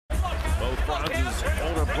Bo Franz's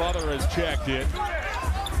older brother has checked in.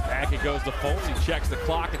 Back it goes to Fultz. He checks the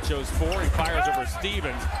clock. It shows 4. He fires over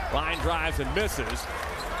Stevens. Line drives and misses.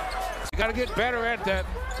 You got to get better at that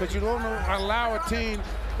because you don't allow a team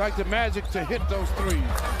like the Magic to hit those threes.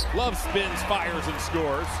 Love spins, fires, and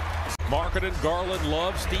scores. Marketing, Garland,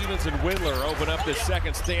 Love, Stevens, and Windler open up this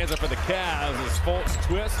second stanza for the Cavs as Fultz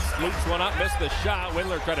twists, loops one up, missed the shot.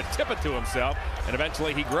 Windler tried to tip it to himself, and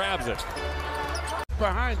eventually he grabs it.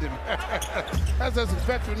 Behind him. That's a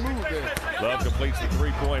veteran move there. Love completes the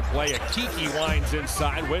three-point play. Kiki winds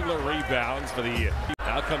inside. Windler rebounds for the...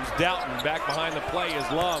 Now comes Doughton. Back behind the play is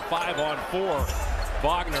Love. 5 on 4.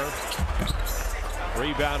 Wagner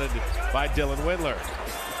rebounded by Dylan Windler.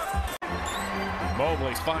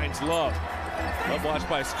 Mobley finds Love. Love watched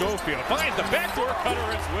by Schofield. Finds the backdoor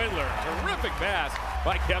cutter. It's Windler. Terrific pass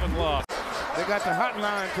by Kevin Love. They got the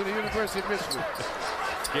hotline to the University of Michigan.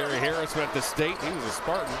 Gary Harris went to State. He was a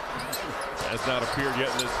Spartan. Has not appeared yet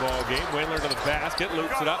in this ball game. Windler to the basket.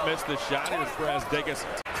 Loops it up. Missed the shot. Here's Brazdeikis.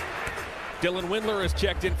 Dylan Windler has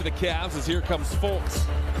checked in for the Cavs as here comes Fultz.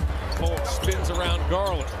 Fultz spins around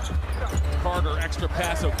Garland. Carter, extra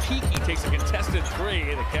pass. Okeke takes a contested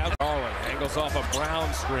 3. The Cavs. Garland angles off a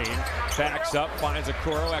Brown screen. Backs up. Finds a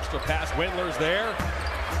Coro. Extra pass. Windler's there.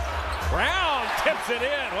 Brown tips it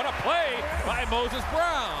in. What a play by Moses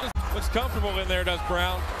Brown. Looks comfortable in there, does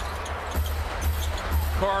Brown.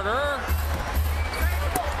 Carter.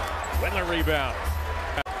 Windler rebounds.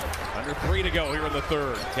 Under 3 to go here in the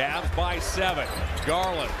third. Cavs by 7.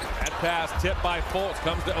 Garland. That pass tipped by Fultz.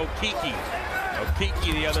 Comes to Okeke.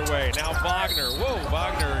 Okeke the other way. Now Wagner. Whoa,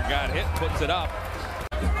 Wagner got hit. Puts it up.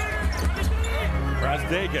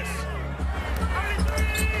 Brazdeikis.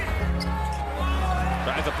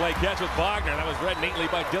 Tries to play catch with Wagner. That was read neatly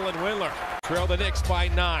by Dylan Windler. Trail the Knicks by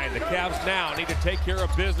 9. The Cavs now need to take care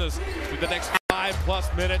of business for the next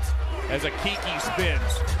 5+ minutes as Okeke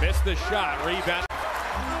spins. Missed the shot. Rebound.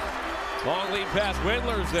 Long lead pass.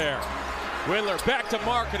 Windler's there. Windler back to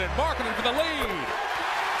Marketing. Marketing for the lead.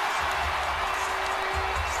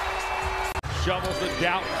 Shovels to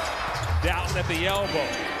Doughton. Doughton at the elbow.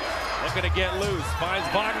 Looking to get loose. Finds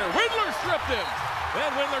Wagner. Windler stripped him.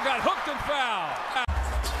 Then Windler got hooked and fouled.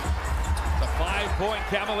 The 5-point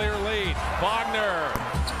Cavalier lead. Wagner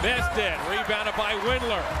missed it. Rebounded by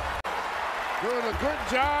Windler. Doing a good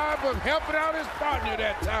job of helping out his partner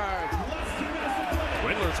that time.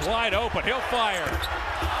 Windler's wide open. He'll fire.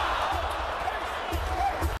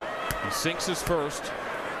 He sinks his first.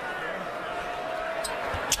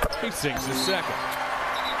 He sinks his second.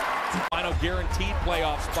 Final guaranteed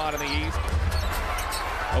playoff spot in the East.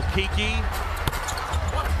 Okeke.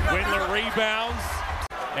 Windler rebounds.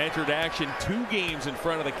 Entered action 2 games in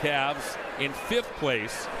front of the Cavs in 5th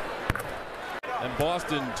place. And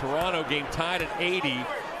Boston-Toronto game tied at 80.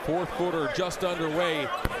 4th quarter just underway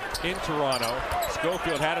in Toronto.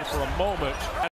 Schofield had it for a moment.